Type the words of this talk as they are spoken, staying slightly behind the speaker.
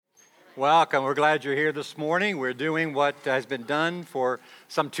Welcome. We're glad you're here this morning. We're doing what has been done for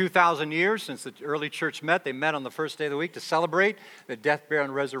some 2,000 years since the early church met. They met on the first day of the week to celebrate the death, burial,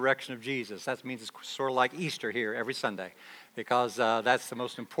 and resurrection of Jesus. That means it's sort of like Easter here every Sunday because that's the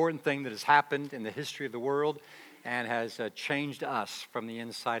most important thing that has happened in the history of the world and has changed us from the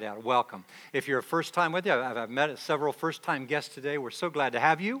inside out. Welcome. If you're a first time with you, I've met several first-time guests today. We're so glad to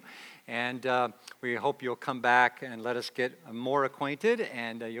have you. And we hope you'll come back and let us get more acquainted,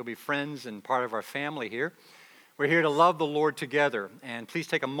 and you'll be friends and part of our family here. We're here to love the Lord together. And please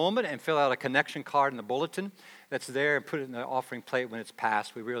take a moment and fill out a connection card in the bulletin that's there and put it in the offering plate when it's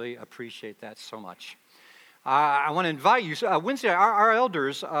passed. We really appreciate that so much. I want to invite you. Wednesday, our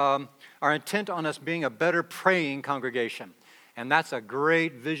elders are intent on us being a better praying congregation. And that's a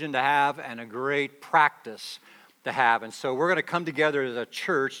great vision to have and a great practice to have. And so we're going to come together as a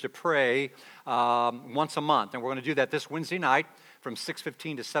church to pray once a month. And we're going to do that this Wednesday night from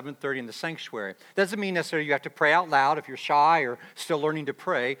 6:15 to 7:30 in the sanctuary. Doesn't mean necessarily you have to pray out loud if you're shy or still learning to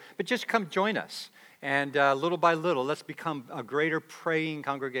pray, but just come join us. And little by little, let's become a greater praying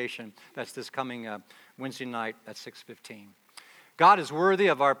congregation. That's this coming Wednesday night at 6:15. God is worthy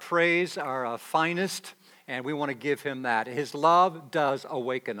of our praise, our finest, and we want to give him that. His love does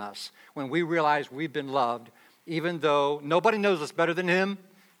awaken us. When we realize we've been loved, even though nobody knows us better than him,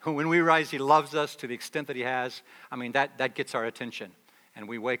 when we realize he loves us to the extent that he has, that gets our attention. And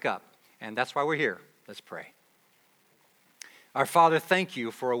we wake up. And that's why we're here. Let's pray. Our Father, thank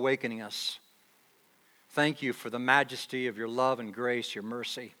you for awakening us. Thank you for the majesty of your love and grace, your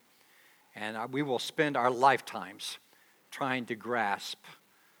mercy. And we will spend our lifetimes trying to grasp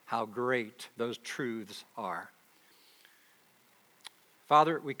how great those truths are.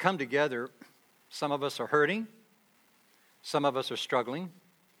 Father, we come together. Some of us are hurting. Some of us are struggling.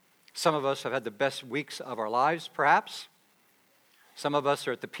 Some of us have had the best weeks of our lives, perhaps. Some of us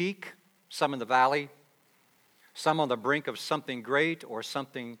are at the peak, some in the valley, some on the brink of something great or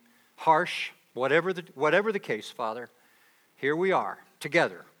something harsh. Whatever the case, Father, here we are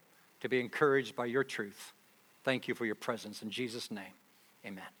together to be encouraged by your truth. Thank you for your presence. In Jesus' name,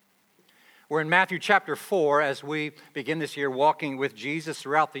 amen. We're in Matthew chapter 4 as we begin this year walking with Jesus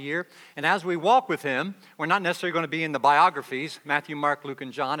throughout the year. And as we walk with him, we're not necessarily going to be in the biographies, Matthew, Mark, Luke,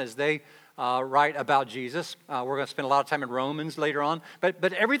 and John, as they write about Jesus. We're going to spend a lot of time in Romans later on.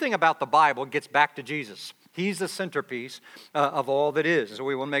 But everything about the Bible gets back to Jesus. He's the centerpiece of all that is. So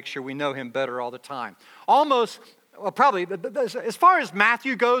we will make sure we know him better all the time. Probably, as far as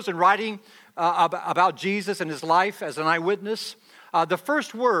Matthew goes in writing about Jesus and his life as an eyewitness, the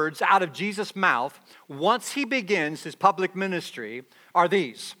first words out of Jesus' mouth, once he begins his public ministry, are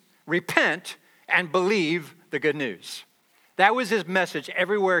these: repent and believe the good news. That was his message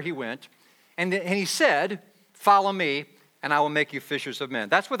everywhere he went. And he said, follow me, and I will make you fishers of men.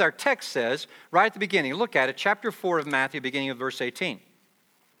 That's what our text says right at the beginning. Look at it, chapter 4 of Matthew, beginning of verse 18.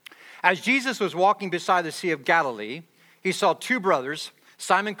 As Jesus was walking beside the Sea of Galilee, he saw two brothers,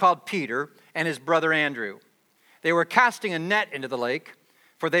 Simon called Peter and his brother Andrew. They were casting a net into the lake,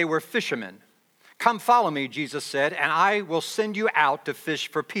 for they were fishermen. Come follow me, Jesus said, and I will send you out to fish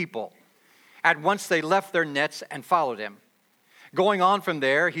for people. At once they left their nets and followed him. Going on from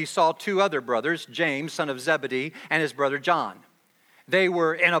there, he saw two other brothers, James, son of Zebedee, and his brother John. They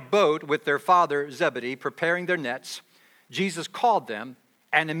were in a boat with their father Zebedee, preparing their nets. Jesus called them,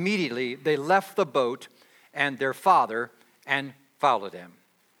 and immediately they left the boat and their father and followed him.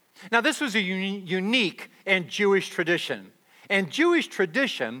 Now, this was a unique in Jewish tradition. In Jewish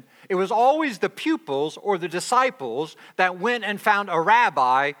tradition, it was always the pupils or the disciples that went and found a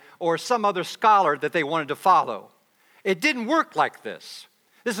rabbi or some other scholar that they wanted to follow. It didn't work like this.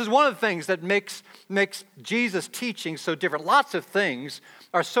 This is one of the things that makes Jesus' teaching so different. Lots of things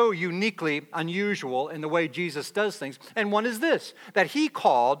are so uniquely unusual in the way Jesus does things. And one is this, that he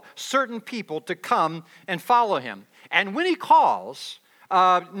called certain people to come and follow him. And when he calls,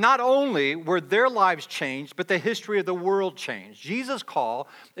 not only were their lives changed, but the history of the world changed. Jesus' call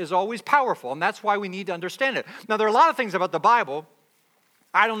is always powerful, and that's why we need to understand it. Now, there are a lot of things about the Bible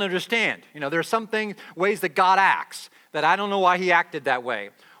I don't understand. There are some things, ways that God acts, that I don't know why he acted that way.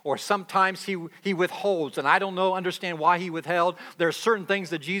 Or sometimes he withholds, and I don't understand why he withheld. There are certain things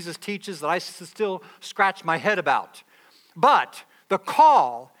that Jesus teaches that I still scratch my head about. But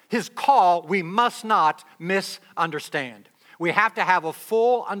his call, we must not misunderstand. We have to have a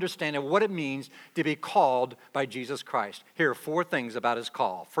full understanding of what it means to be called by Jesus Christ. Here are four things about his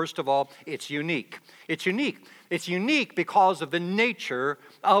call. First of all, it's unique. It's unique. It's unique because of the nature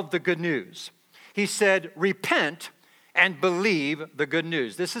of the good news. He said, repent and believe the good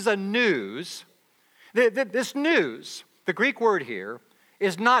news. This is a news. This news, the Greek word here,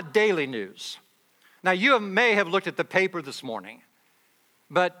 is not daily news. Now, you may have looked at the paper this morning,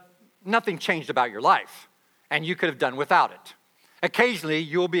 but nothing changed about your life, and you could have done without it. Occasionally,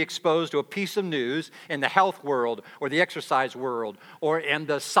 you'll be exposed to a piece of news in the health world or the exercise world or in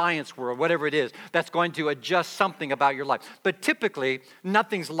the science world, whatever it is, that's going to adjust something about your life. But typically,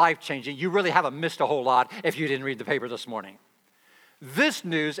 nothing's life-changing. You really haven't missed a whole lot if you didn't read the paper this morning. This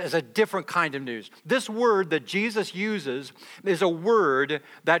news is a different kind of news. This word that Jesus uses is a word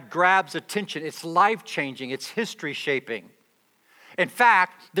that grabs attention. It's life-changing. It's history-shaping. In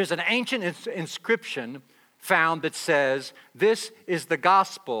fact, there's an ancient inscription found that says, this is the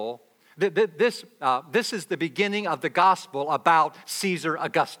gospel, this is the beginning of the gospel about Caesar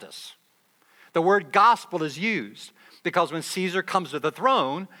Augustus. The word gospel is used because when Caesar comes to the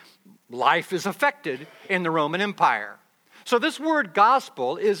throne, life is affected in the Roman Empire. So this word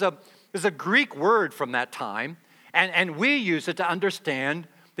gospel is a Greek word from that time, and we use it to understand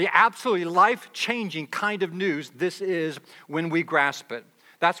the absolutely life-changing kind of news this is when we grasp it.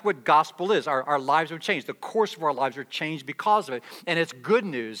 That's what gospel is. Our lives are changed. The course of our lives are changed because of it. And it's good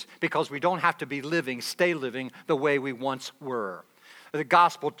news because we don't have to stay living the way we once were. The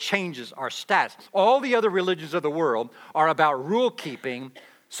gospel changes our status. All the other religions of the world are about rule keeping,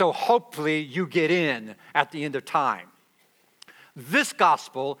 so hopefully you get in at the end of time. This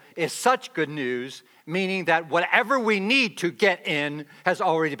gospel is such good news, meaning that whatever we need to get in has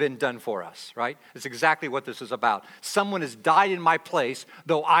already been done for us, right? It's exactly what this is about. Someone has died in my place,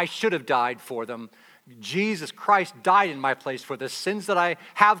 though I should have died for them. Jesus Christ died in my place for the sins that I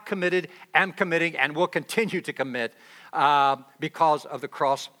have committed, am committing, and will continue to commit because of the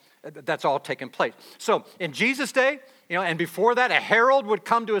cross. That's all taken place. So in Jesus' day, and before that, a herald would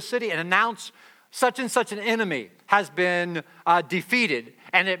come to a city and announce such and such an enemy has been defeated.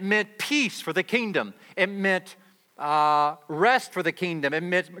 And it meant peace for the kingdom. It meant rest for the kingdom. It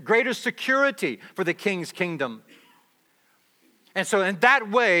meant greater security for the king's kingdom. And so in that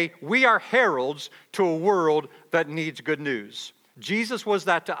way, we are heralds to a world that needs good news. Jesus was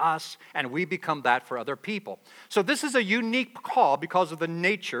that to us, and we become that for other people. So this is a unique call because of the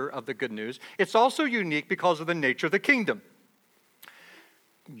nature of the good news. It's also unique because of the nature of the kingdom.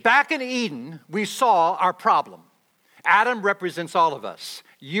 Back in Eden, we saw our problem. Adam represents all of us.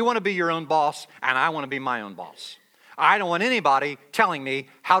 You want to be your own boss, and I want to be my own boss. I don't want anybody telling me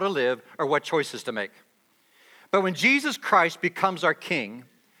how to live or what choices to make. But when Jesus Christ becomes our king,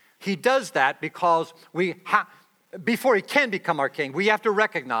 he does that because before he can become our king, we have to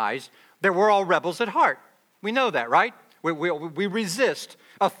recognize that we're all rebels at heart. We know that, right? We resist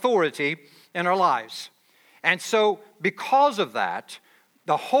authority in our lives. And so because of that,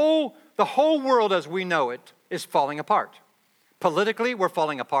 the whole world as we know it is falling apart. Politically, we're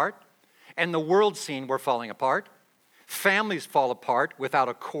falling apart. And the world scene, we're falling apart. Families fall apart without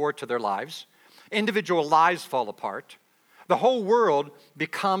a core to their lives. Individual lives fall apart. The whole world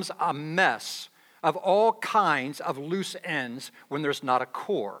becomes a mess of all kinds of loose ends when there's not a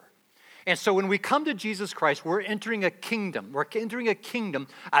core. And so when we come to Jesus Christ, we're entering a kingdom. We're entering a kingdom,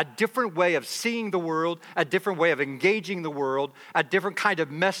 a different way of seeing the world, a different way of engaging the world, a different kind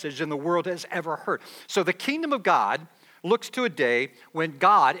of message than the world has ever heard. So the kingdom of God looks to a day when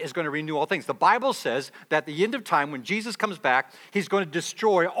God is going to renew all things. The Bible says that at the end of time, when Jesus comes back, he's going to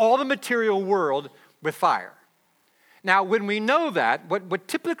destroy all the material world with fire. Now, when we know that, what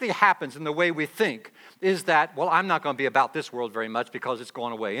typically happens in the way we think is that, well, I'm not going to be about this world very much because it's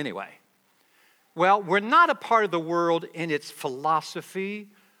going away anyway. Well, we're not a part of the world in its philosophy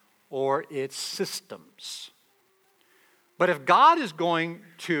or its systems. But if God is going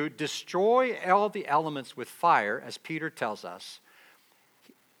to destroy all the elements with fire, as Peter tells us,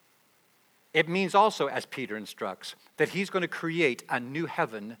 it means also, as Peter instructs, that he's going to create a new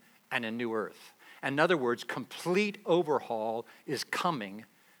heaven and a new earth. In other words, complete overhaul is coming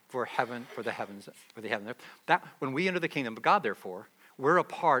for heaven, for the heavens, for the heaven. That when we enter the kingdom of God, therefore, we're a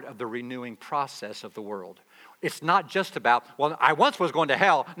part of the renewing process of the world. It's not just about, well, I once was going to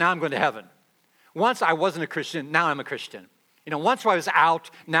hell, now I'm going to heaven. Once I wasn't a Christian, now I'm a Christian. Once I was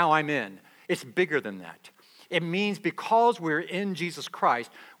out, now I'm in. It's bigger than that. It means because we're in Jesus Christ,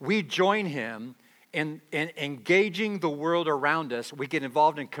 we join him in engaging the world around us. We get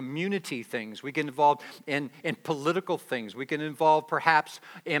involved in community things. We get involved in political things. We get involved perhaps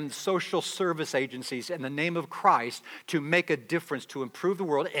in social service agencies in the name of Christ to make a difference, to improve the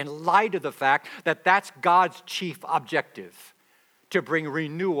world in light of the fact that that's God's chief objective, to bring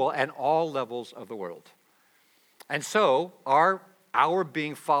renewal at all levels of the world. And so our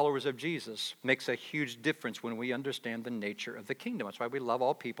being followers of Jesus makes a huge difference when we understand the nature of the kingdom. That's why we love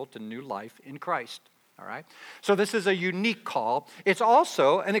all people to new life in Christ. all right? So this is a unique call. It's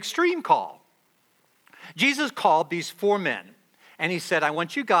also an extreme call. Jesus called these 4 men, and he said, I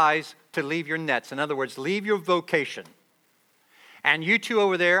want you guys to leave your nets. In other words, leave your vocation. And you two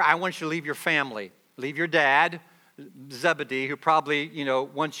over there, I want you to leave your family. Leave your dad, Zebedee, who probably,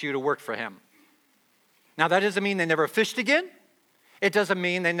 wants you to work for him. Now, that doesn't mean they never fished again. It doesn't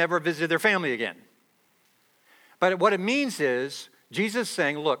mean they never visited their family again. But what it means is, Jesus is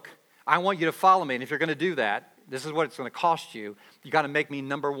saying, look, I want you to follow me. And if you're going to do that, this is what it's going to cost you. You got to make me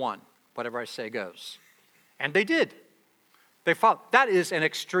number one. Whatever I say goes. And they did. They followed. That is an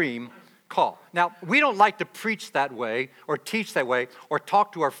extreme call. Now, we don't like to preach that way or teach that way or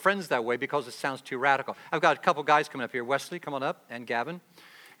talk to our friends that way because it sounds too radical. I've got a couple guys coming up here. Wesley, come on up, and Gavin.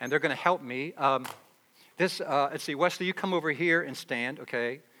 And they're going to help me. Let's see, Wesley, you come over here and stand,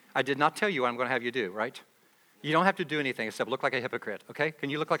 okay? I did not tell you what I'm going to have you do, right? You don't have to do anything except look like a hypocrite, okay? Can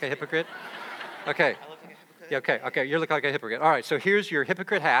you look like a hypocrite? Okay. I look like a hypocrite. Yeah, okay, you look like a hypocrite. All right, so here's your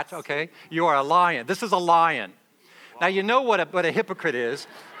hypocrite hat, okay? You are a lion. This is a lion. Wow. Now, you know what a hypocrite is.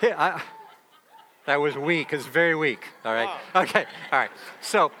 That was weak. It's very weak, all right? Wow. Okay, all right.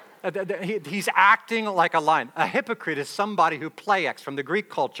 So he's acting like a lion. A hypocrite is somebody who play acts. From the Greek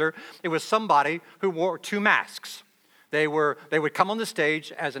culture, it was somebody who wore 2 masks. They would come on the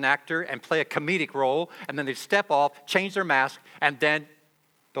stage as an actor and play a comedic role, and then they'd step off, change their mask, and then,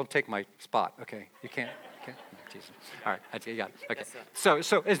 don't take my spot, okay? You can't. Okay? Jesus. All right, you got it. Okay. Yes,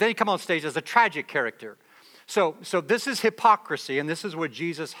 so then he come on stage as a tragic character. So this is hypocrisy, and this is what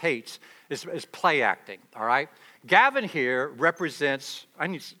Jesus hates, is play acting, all right? Gavin here represents, I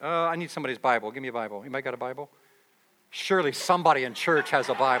need somebody's Bible. Give me a Bible. Anybody got a Bible? Surely somebody in church has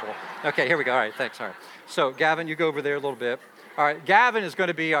a Bible. Okay, here we go. All right, thanks. All right. So Gavin, you go over there a little bit. All right, Gavin is going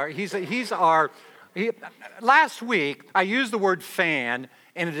to be last week, I used the word fan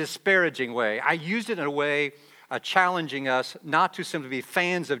in a disparaging way. I used it in a way challenging us not to simply be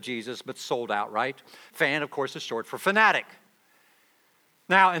fans of Jesus, but sold out, right? Fan, of course, is short for fanatic.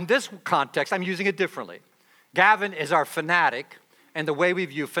 Now, in this context, I'm using it differently. Gavin is our fanatic, and the way we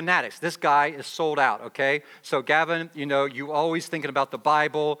view fanatics. This guy is sold out, okay? So Gavin, you always thinking about the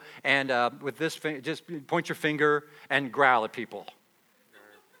Bible, and with this, just point your finger and growl at people.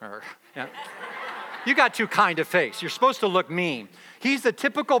 Yeah. You got too kind a face. You're supposed to look mean. He's the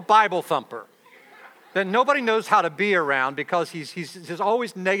typical Bible thumper that nobody knows how to be around because he's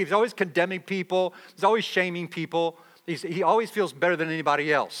always negative. He's always condemning people. He's always shaming people. He always feels better than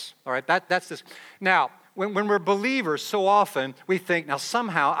anybody else. All right, that's this. Now, when we're believers, so often we think, now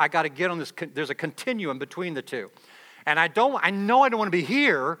somehow I got to get on this. There's a continuum between the two, and I know I don't want to be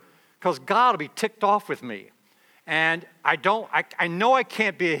here because God will be ticked off with me, and I know I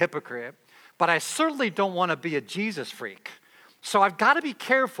can't be a hypocrite, but I certainly don't want to be a Jesus freak. So I've got to be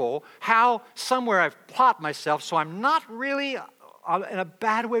careful how somewhere I've plot myself so I'm not really in a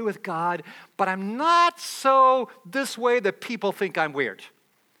bad way with God, but I'm not so this way that people think I'm weird.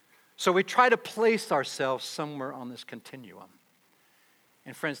 So we try to place ourselves somewhere on this continuum.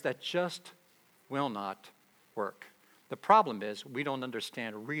 And friends, that just will not work. The problem is we don't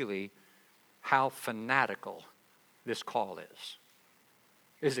understand really how fanatical this call is.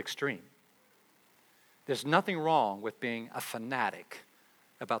 It's extreme. There's nothing wrong with being a fanatic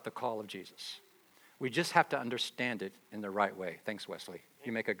about the call of Jesus. We just have to understand it in the right way. Thanks, Wesley.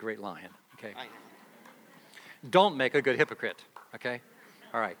 You make a great lion, okay? Don't make a good hypocrite, okay?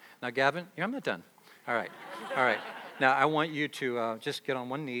 All right. Now, Gavin, I'm not done. All right. Now, I want you to just get on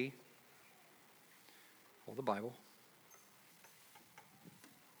one knee, hold the Bible,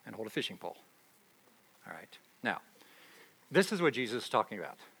 and hold a fishing pole. All right. Now, this is what Jesus is talking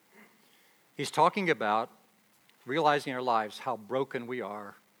about. He's talking about realizing in our lives how broken we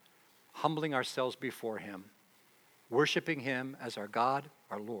are, humbling ourselves before Him, worshiping Him as our God,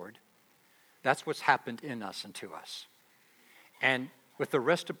 our Lord. That's what's happened in us and to us. And with the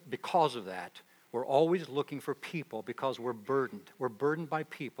rest because of that, we're always looking for people because we're burdened. We're burdened by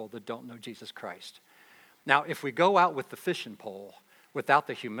people that don't know Jesus Christ. Now, if we go out with the fishing pole without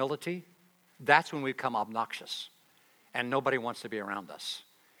the humility, that's when we become obnoxious. And nobody wants to be around us.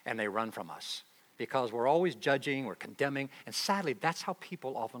 And they run from us because we're always judging, we're condemning, and sadly, that's how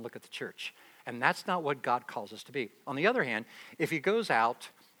people often look at the church. And that's not what God calls us to be. On the other hand, if he goes out,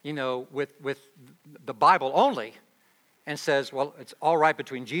 with the Bible only and says, well, it's all right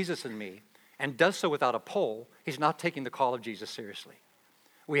between Jesus and me, and does so without a pole, he's not taking the call of Jesus seriously.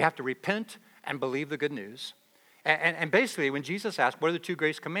 We have to repent and believe the good news. And basically, when Jesus asked, what are the 2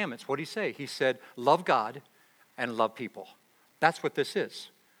 greatest commandments? What did he say? He said, love God and love people. That's what this is.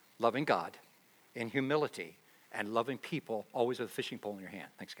 Loving God in humility and loving people, always with a fishing pole in your hand.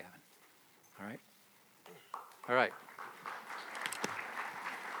 Thanks, Gavin. All right? All right.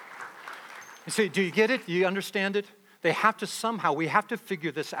 You see, do you get it? Do you understand it? We have to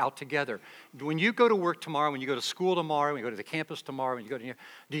figure this out together. When you go to work tomorrow, when you go to school tomorrow, when you go to the campus tomorrow,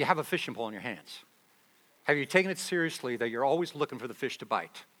 do you have a fishing pole in your hands? Have you taken it seriously that you're always looking for the fish to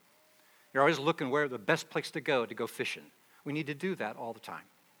bite? You're always looking where the best place to go fishing. We need to do that all the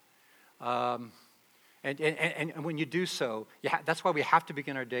time. And when you do so, that's why we have to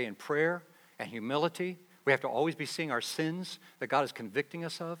begin our day in prayer and humility. We have to always be seeing our sins that God is convicting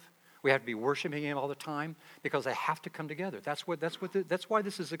us of. We have to be worshiping Him all the time because they have to come together. That's why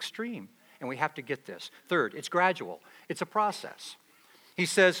this is extreme, and we have to get this. Third, it's gradual. It's a process. He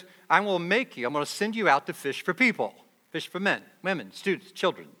says, I'm going to send you out to fish for people, fish for men, women, students,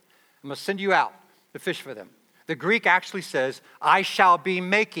 children. I'm going to send you out to fish for them. The Greek actually says, I shall be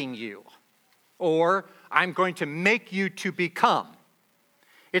making you, or I'm going to make you to become.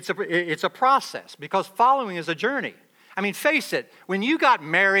 It's a process because following is a journey. I mean, face it, when you got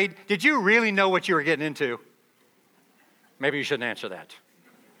married, did you really know what you were getting into? Maybe you shouldn't answer that.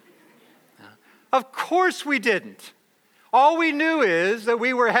 Of course we didn't. All we knew is that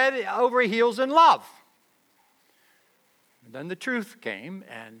we were head over heels in love. And then the truth came,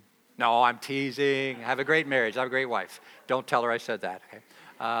 and no, I'm teasing. I have a great marriage. I have a great wife. Don't tell her I said that. Okay?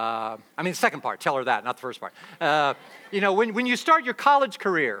 The second part. Tell her that, not the first part. When you start your college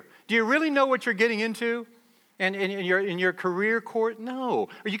career, do you really know what you're getting into? And in your career course? No.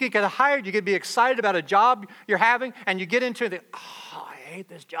 Or you could get hired, you could be excited about a job you're having, and you get into it, I hate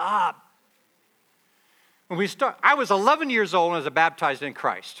this job. I was 11 years old when I was baptized in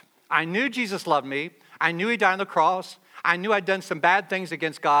Christ. I knew Jesus loved me. I knew He died on the cross. I knew I'd done some bad things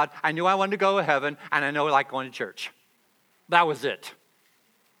against God. I knew I wanted to go to heaven, and I know I liked going to church. That was it.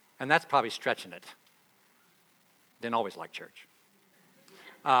 And that's probably stretching it. Didn't always like church.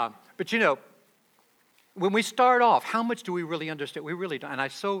 But when we start off, how much do we really understand? We really don't. And I'm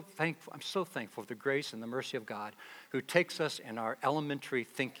so thankful for the grace and the mercy of God who takes us in our elementary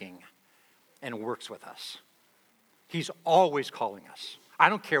thinking and works with us. He's always calling us. I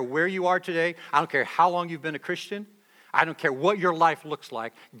don't care where you are today. I don't care how long you've been a Christian. I don't care what your life looks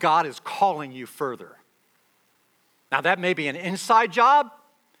like. God is calling you further. Now, that may be an inside job.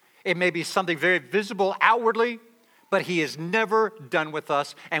 It may be something very visible outwardly. But He is never done with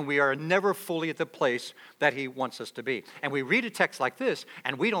us, and we are never fully at the place that He wants us to be. And we read a text like this,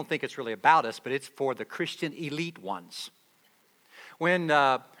 and we don't think it's really about us, but it's for the Christian elite ones. When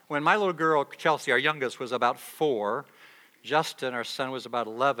my little girl, Chelsea, our youngest, was about 4, Justin, our son, was about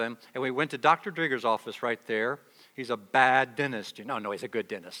 11, and we went to Dr. Drigger's office right there. He's a bad dentist. No, he's a good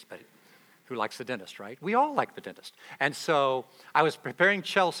dentist, but who likes the dentist, right? We all like the dentist. And so I was preparing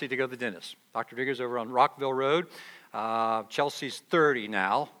Chelsea to go to the dentist. Dr. Drigger's over on Rockville Road. Chelsea's 30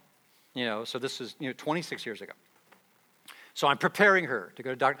 now, so this is 26 years ago. So I'm preparing her to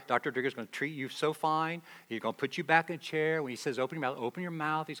go to Dr. Drigger's going to treat you so fine. He's going to put you back in a chair. When he says open your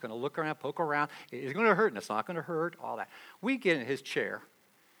mouth. He's going to look around, poke around. It's going to hurt, and it's not going to hurt, all that. We get in his chair,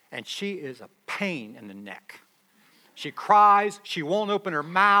 and she is a pain in the neck. She cries. She won't open her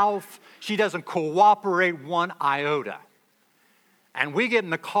mouth. She doesn't cooperate one iota. And we get in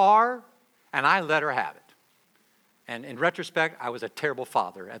the car, and I let her have it. And in retrospect, I was a terrible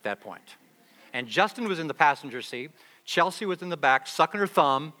father at that point. And Justin was in the passenger seat. Chelsea was in the back, sucking her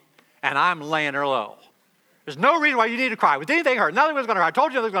thumb, and I'm laying her low. There's no reason why you need to cry. Was anything hurt? Nothing was going to hurt. I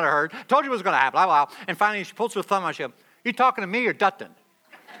told you it was going to hurt. I told you it was going to happen. Blah, blah, blah. And finally, she pulls her thumb out. She goes, you talking to me or Dutton?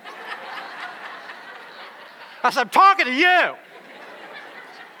 I said, I'm talking to you.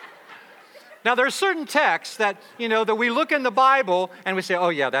 Now, there are certain texts that, that we look in the Bible and we say, oh,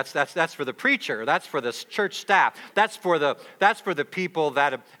 yeah, that's for the preacher. That's for the church staff. That's for the people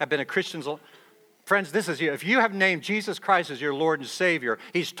that have been Christians. Friends, this is you. If you have named Jesus Christ as your Lord and Savior,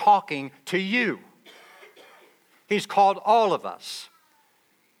 He's talking to you. He's called all of us.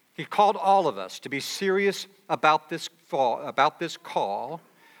 He called all of us to be serious about this call.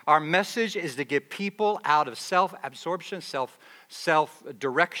 Our message is to get people out of self-absorption,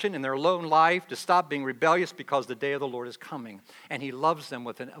 self-direction in their own life, to stop being rebellious because the day of the Lord is coming. And He loves them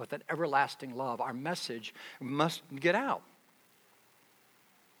with an everlasting love. Our message must get out.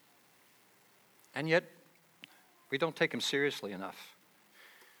 And yet, we don't take Him seriously enough.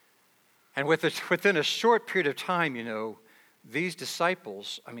 And within a short period of time, these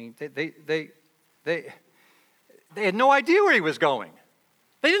disciples, they had no idea where He was going.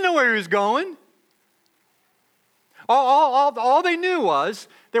 They didn't know where He was going. All they knew was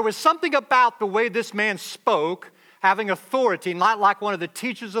there was something about the way this man spoke, having authority, not like one of the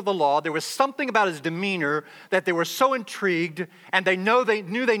teachers of the law. There was something about his demeanor that they were so intrigued, and they knew they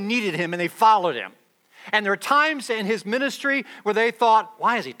needed Him, and they followed Him. And there are times in his ministry where they thought,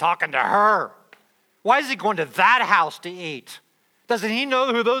 why is he talking to her? Why is he going to that house to eat? Doesn't he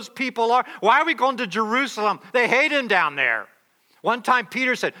know who those people are? Why are we going to Jerusalem? They hate him down there. One time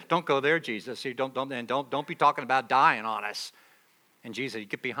Peter said, don't go there, Jesus. Don't be talking about dying on us. And Jesus said,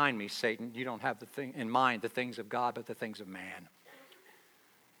 get behind me, Satan. You don't have in mind the things of God, but the things of man.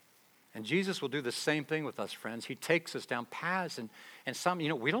 And Jesus will do the same thing with us, friends. He takes us down paths, and some,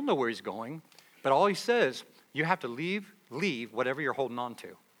 we don't know where he's going, but all he says, you have to leave whatever you're holding on to.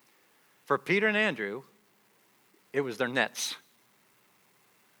 For Peter and Andrew, it was their nets.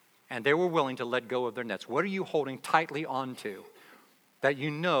 And they were willing to let go of their nets. What are you holding tightly onto that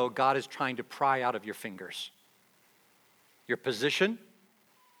you know God is trying to pry out of your fingers? Your position,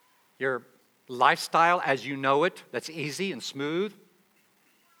 your lifestyle as you know it, that's easy and smooth,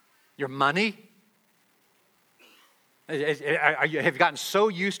 your money. Have you gotten so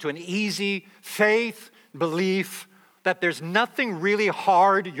used to an easy faith, belief, that there's nothing really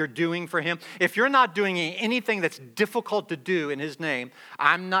hard you're doing for him? If you're not doing anything that's difficult to do in his name,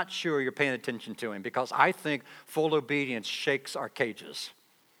 I'm not sure you're paying attention to him, because I think full obedience shakes our cages,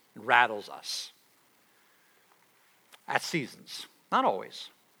 rattles us. At seasons, not always,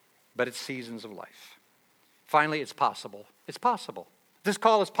 but at seasons of life. Finally, it's possible. It's possible. This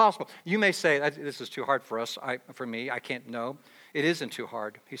call is possible. You may say, this is too hard for us, for me, I can't know. It isn't too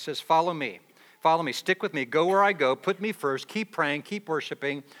hard. He says, follow me. Follow me, stick with me, go where I go, put me first, keep praying, keep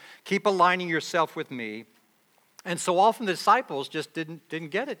worshiping, keep aligning yourself with me. And so often the disciples just didn't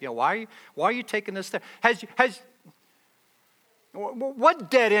get it. Why are you taking this there?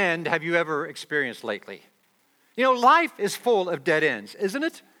 What dead end have you ever experienced lately? Life is full of dead ends, isn't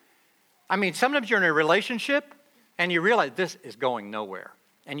it? I mean, sometimes you're in a relationship and you realize this is going nowhere,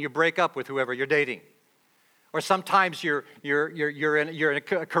 and you break up with whoever you're dating. Or sometimes you're in a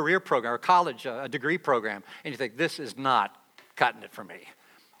career program or college, a degree program, and you think, this is not cutting it for me.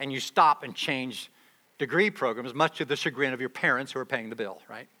 And you stop and change degree programs, much to the chagrin of your parents who are paying the bill,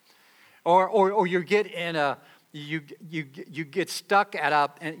 right? Or you get in you get stuck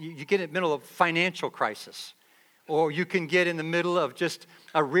you get in the middle of financial crisis. Or you can get in the middle of just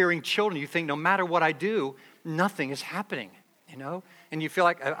rearing children. You think, no matter what I do, nothing is happening, And you feel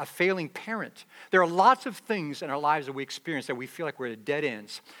like a failing parent. There are lots of things in our lives that we experience that we feel like we're at dead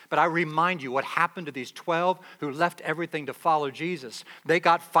ends. But I remind you what happened to these 12 who left everything to follow Jesus. They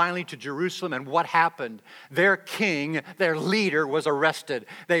got finally to Jerusalem, and what happened? Their king, their leader, was arrested.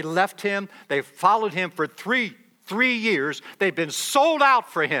 They left him. They followed him for three years. They've been sold out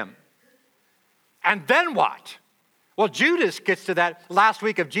for him. And then what? Well, Judas gets to that last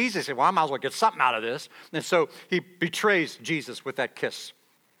week of Jesus. He said, well, I might as well get something out of this. And so he betrays Jesus with that kiss.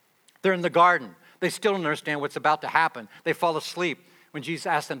 They're in the garden. They still don't understand what's about to happen. They fall asleep when Jesus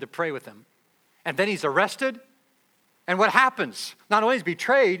asks them to pray with him. And then he's arrested. And what happens? Not only is he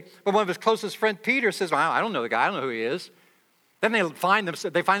betrayed, but one of his closest friends, Peter, says, well, I don't know the guy. I don't know who he is. Then they find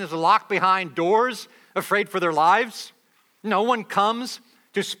them locked behind doors, afraid for their lives. No one comes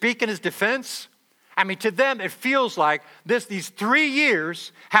to speak in his defense. I mean, to them, it feels like these 3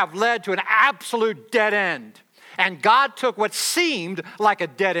 years have led to an absolute dead end. And God took what seemed like a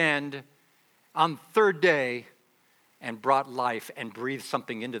dead end on the third day and brought life and breathed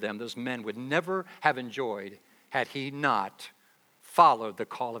something into them those men would never have enjoyed had he not followed the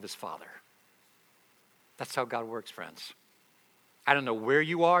call of his Father. That's how God works, friends. I don't know where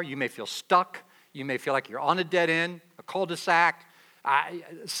you are. You may feel stuck. You may feel like you're on a dead end, a cul-de-sac,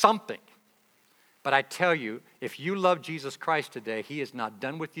 something. But I tell you, if you love Jesus Christ today, he is not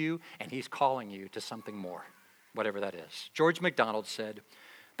done with you, and he's calling you to something more, whatever that is. George MacDonald said,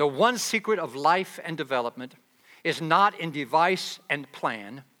 the one secret of life and development is not in device and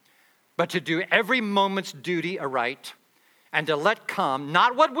plan, but to do every moment's duty aright, and to let come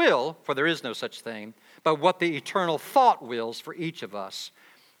not what will, for there is no such thing, but what the eternal thought wills for each of us,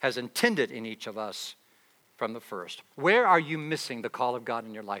 has intended in each of us from the first. Where are you missing the call of God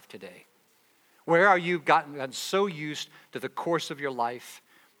in your life today? Where are you gotten so used to the course of your life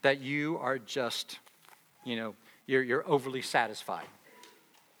that you are just, you're overly satisfied?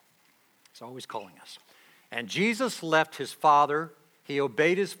 It's always calling us. And Jesus left his Father. He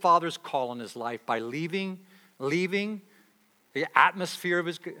obeyed his Father's call in his life by leaving the atmosphere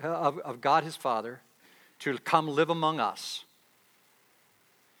of God his Father to come live among us.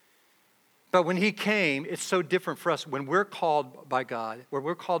 But when he came, it's so different for us. When we're called by God, when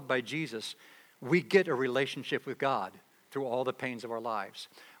we're called by Jesus, we get a relationship with God through all the pains of our lives.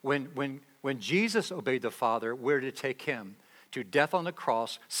 When Jesus obeyed the Father, where did it take him? To death on the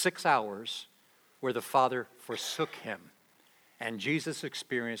cross, 6 hours, where the Father forsook him. And Jesus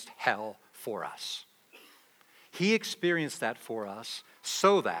experienced hell for us. He experienced that for us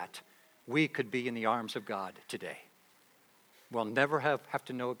so that we could be in the arms of God today. We'll never have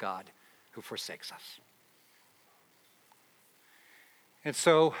to know a God who forsakes us. And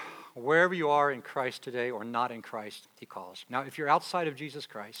so, wherever you are in Christ today or not in Christ, he calls. Now, if you're outside of Jesus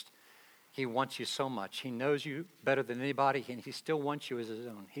Christ, he wants you so much. He knows you better than anybody, and he still wants you as his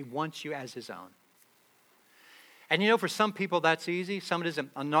own. He wants you as his own. And you know, for some people, that's easy. Some of it is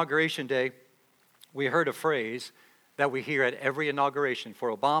inauguration day. We heard a phrase that we hear at every inauguration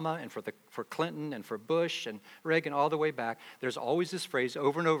for Obama and for Clinton and for Bush and Reagan all the way back. There's always this phrase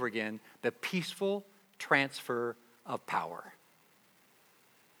over and over again, the peaceful transfer of power.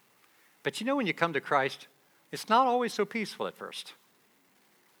 But you know, when you come to Christ, it's not always so peaceful at first.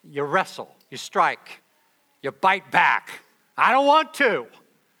 You wrestle, you strike, you bite back. I don't want to,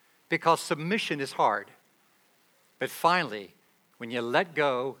 because submission is hard. But finally, when you let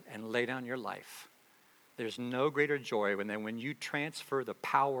go and lay down your life, there's no greater joy than when you transfer the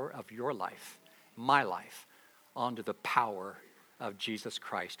power of your life, my life, onto the power of Jesus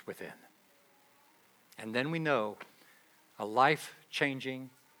Christ within. And then we know a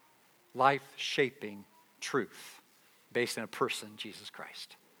life-changing, life-shaping truth based on a person, Jesus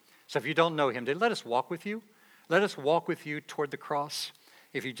Christ. So if you don't know him, let us walk with you. Let us walk with you toward the cross.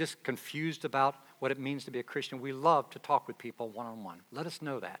 If you're just confused about what it means to be a Christian, we love to talk with people one-on-one. Let us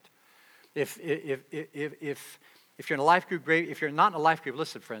know that. If you're in a life group, great. If you're not in a life group,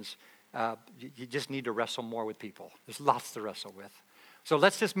 listen, friends, you just need to wrestle more with people. There's lots to wrestle with. So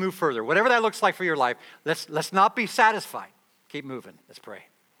let's just move further. Whatever that looks like for your life, let's not be satisfied. Keep moving. Let's pray.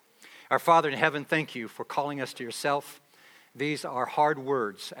 Our Father in heaven, thank you for calling us to yourself. These are hard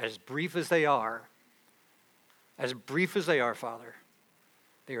words, as brief as they are, Father.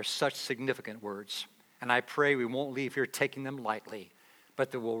 They are such significant words. And I pray we won't leave here taking them lightly,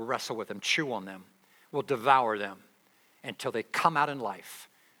 but that we'll wrestle with them, chew on them, we'll devour them until they come out in life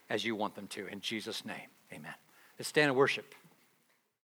as you want them to. In Jesus' name, amen. Let's stand and worship.